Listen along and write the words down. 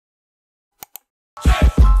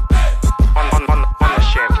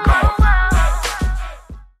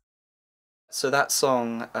So that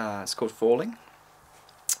song, it's called Falling,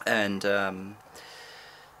 and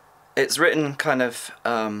it's written kind of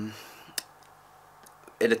in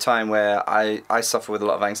a time where I suffer with a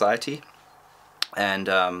lot of anxiety, and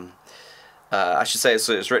I should say it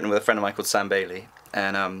was written with a friend of mine called Sam Bailey,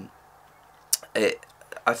 and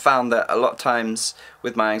I found that a lot of times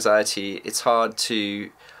with my anxiety it's hard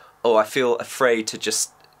to, I feel afraid to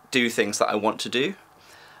just do things that I want to do,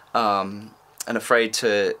 and afraid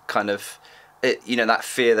to kind of, that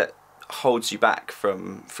fear that holds you back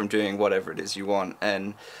from doing whatever it is you want.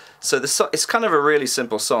 And so it's kind of a really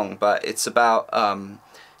simple song, but it's about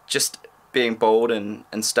just being bold and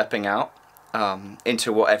stepping out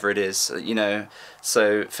into whatever it is,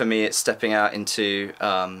 So for me it's stepping out into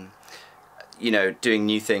doing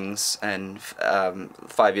new things. And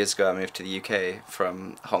 5 years ago I moved to the UK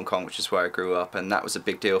from Hong Kong, which is where I grew up, and that was a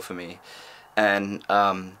big deal for me. And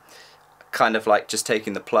kind of like just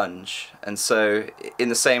taking the plunge. And so in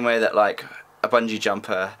the same way that like a bungee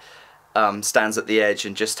jumper stands at the edge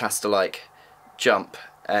and just has to like jump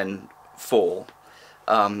and fall,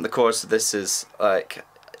 the chorus of this is like,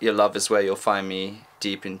 your love is where you'll find me,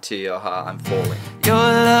 deep into your heart I'm falling. Your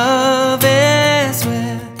love is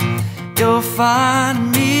where you'll find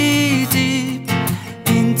me, deep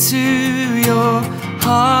into your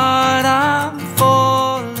heart I'm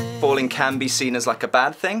falling. Falling can be seen as like a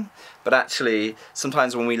bad thing, but actually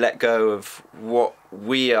sometimes when we let go of what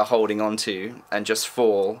we are holding on to and just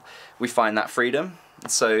fall, we find that freedom.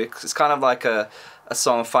 So it's kind of like a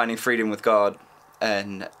song of finding freedom with God,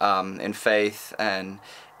 and in faith, and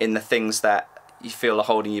in the things that you feel are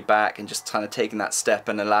holding you back, and just kind of taking that step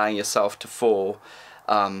and allowing yourself to fall,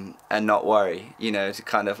 and not worry, to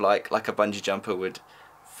kind of like a bungee jumper would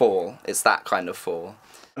fall. It's that kind of fall.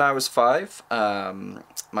 When I was 5,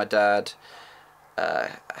 my dad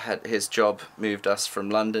had his job moved us from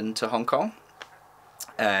London to Hong Kong,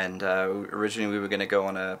 and originally we were going to go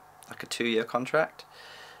on a 2-year contract,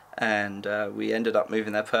 and we ended up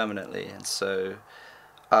moving there permanently. And so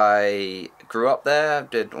I grew up there,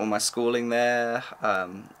 did all my schooling there,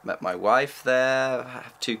 met my wife there, I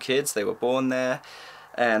have 2 kids, they were born there,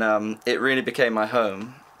 and it really became my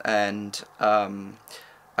home. And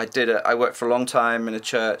I worked for a long time in a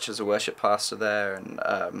church as a worship pastor there,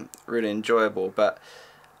 and really enjoyable. But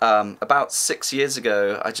about 6 years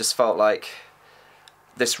ago I just felt like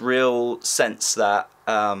this real sense that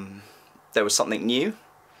there was something new.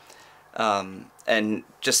 And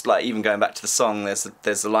just like even going back to the song,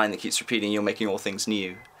 there's a line that keeps repeating, you're making all things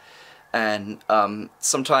new. And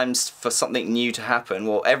sometimes for something new to happen,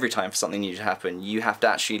 well, every time for something new to happen, you have to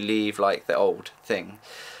actually leave like the old thing.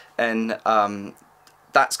 And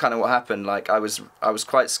that's kind of what happened. Like I was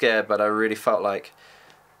quite scared, but I really felt like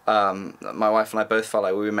my wife and I both felt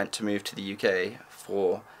like we were meant to move to the UK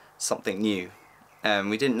for something new. And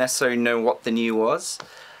we didn't necessarily know what the new was,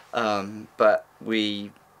 but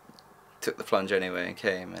we took the plunge anyway and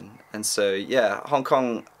came. And so yeah, Hong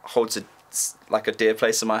Kong holds like a dear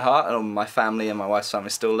place in my heart, and my family and my wife's family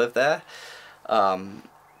still live there.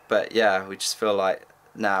 But yeah, we just feel like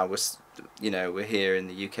now we're here in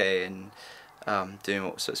the UK and doing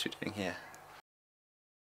what we're supposed to be doing here.